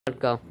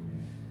Go.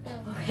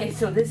 Okay,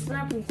 so this is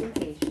my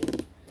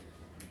presentation.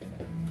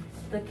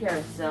 The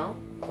carousel.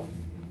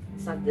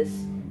 It's not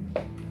this.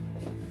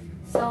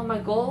 So my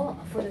goal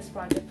for this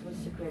project was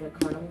to create a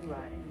carnival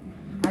ride.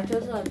 I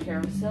chose a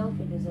carousel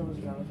because it was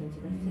relevant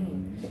to the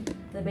theme.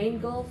 The main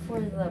goal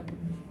for the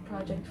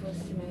project was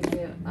to make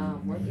it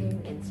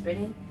working and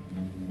spinning.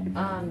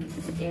 And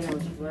it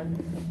was run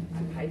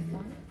on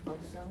Python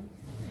also.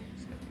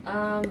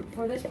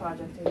 For this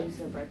project, I used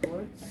a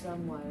breadboard,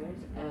 some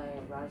wires, a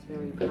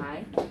Raspberry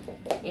Pi,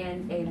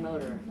 and a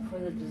motor. For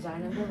the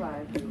design of the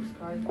ride, I used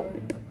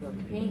cardboard,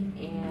 acrylic paint,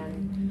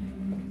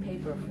 and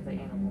paper for the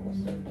animals.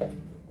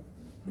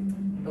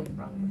 Oh,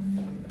 wrong.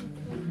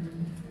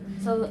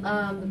 So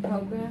the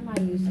program I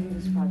used in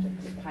this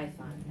project is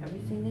Python.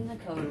 Everything in the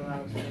code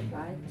allows the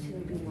ride to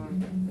be more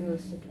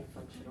realistic and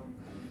functional.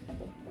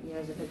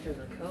 Here's a picture of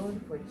the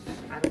code, which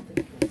I don't think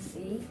you can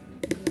see,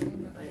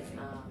 but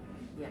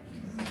yeah.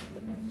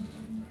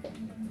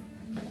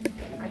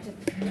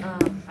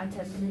 I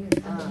tested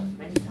it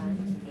many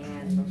times,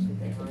 and most of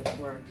the errors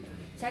were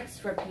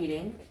text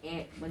repeating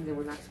when they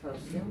were not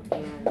supposed to,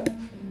 and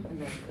when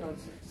the code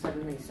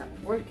suddenly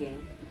stopped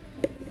working.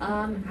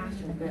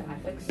 After a bit, I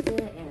fixed it,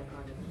 and the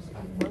project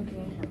stopped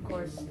working. Of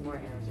course, more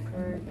errors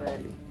occurred, but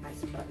I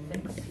still got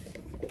it fixed.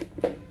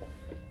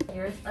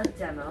 Here's a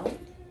demo.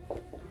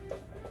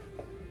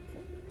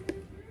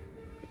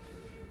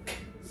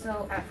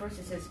 So at first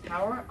it says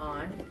power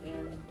on,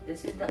 and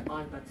this is the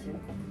on button,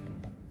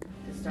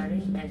 the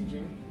starting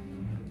engine.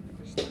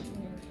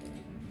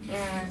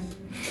 And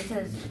it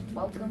says,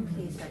 welcome,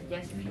 please type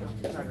yes if you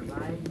want to start a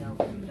ride, no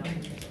if you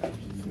don't.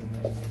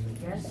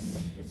 Yes,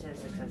 it says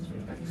successfully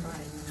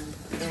verified.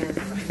 And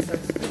it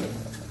starts spinning.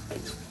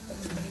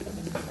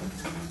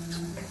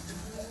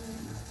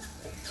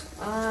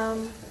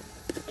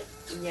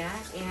 Yeah,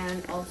 and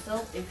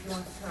also if you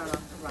want to turn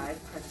off the ride,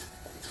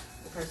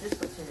 press this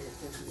button, it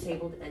says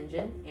disabled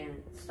engine, and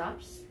it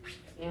stops,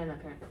 and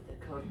apparently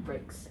the code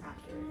breaks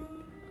after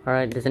it.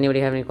 Alright, does anybody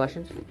have any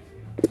questions?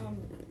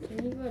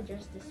 Can you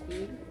adjust the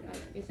speed?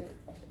 Is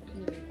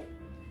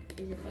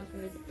it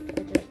possible to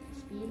adjust the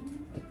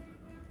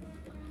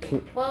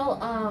speed? Well,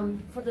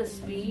 for the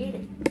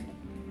speed,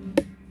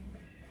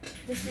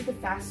 this is the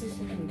fastest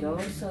it can go,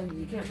 so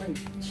you can't really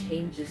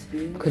change the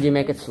speed. Could you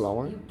make it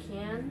slower? You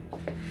can,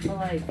 but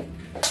like,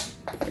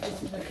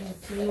 this is a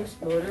continuous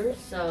motor,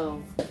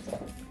 so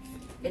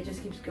it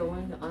just keeps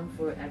going on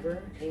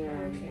forever, and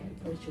I'm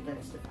pretty sure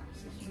that's the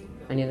fastest.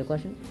 Any other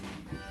questions?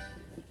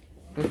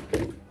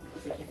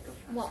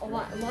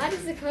 Why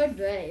does the code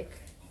break?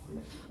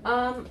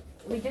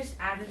 We just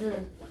added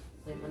a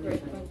Break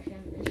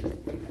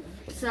function.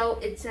 So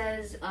it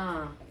says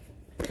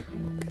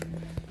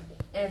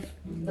if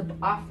the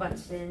off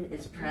button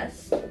is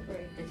pressed,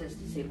 it says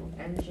disabled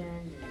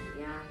engine, and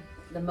yeah,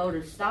 the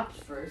motor stops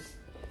first,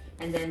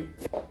 and then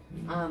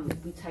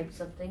we type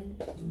something,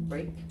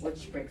 break,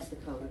 which breaks the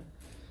code.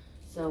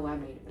 So I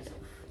made it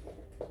myself.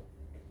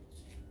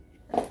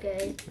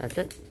 Okay. That's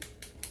it.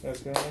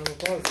 Let's go round of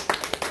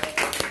applause.